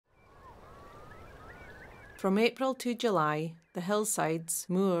From April to July, the hillsides,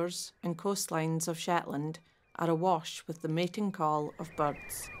 moors and coastlines of Shetland are awash with the mating call of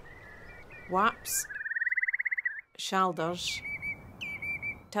birds. Waps, shalders,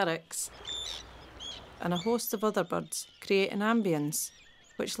 turricks and a host of other birds create an ambience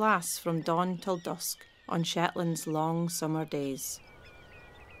which lasts from dawn till dusk on Shetland's long summer days.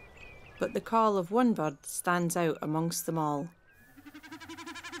 But the call of one bird stands out amongst them all.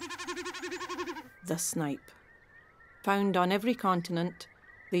 The snipe. Found on every continent,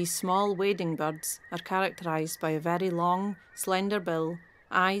 these small wading birds are characterised by a very long, slender bill,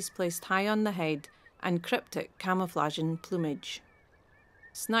 eyes placed high on the head, and cryptic camouflaging plumage.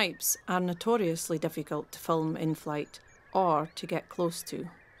 Snipes are notoriously difficult to film in flight or to get close to.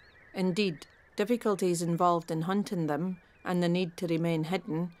 Indeed, difficulties involved in hunting them and the need to remain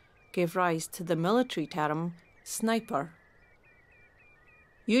hidden gave rise to the military term sniper.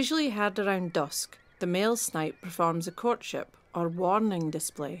 Usually heard around dusk, the male snipe performs a courtship or warning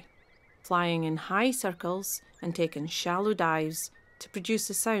display, flying in high circles and taking shallow dives to produce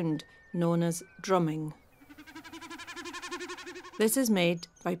a sound known as drumming. This is made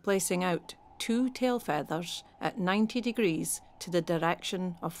by placing out two tail feathers at 90 degrees to the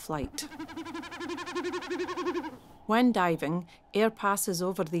direction of flight. When diving, air passes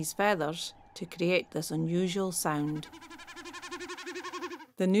over these feathers to create this unusual sound.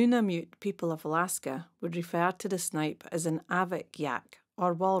 The Nunavut people of Alaska would refer to the snipe as an avik yak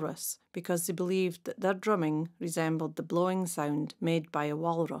or walrus because they believed that their drumming resembled the blowing sound made by a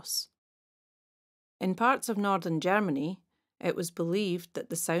walrus. In parts of northern Germany, it was believed that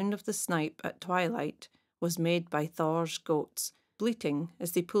the sound of the snipe at twilight was made by Thor's goats, bleating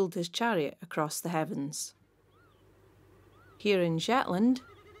as they pulled his chariot across the heavens. Here in Shetland,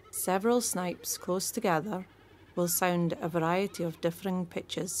 several snipes close together will sound a variety of differing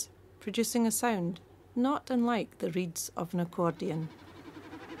pitches, producing a sound not unlike the reeds of an accordion.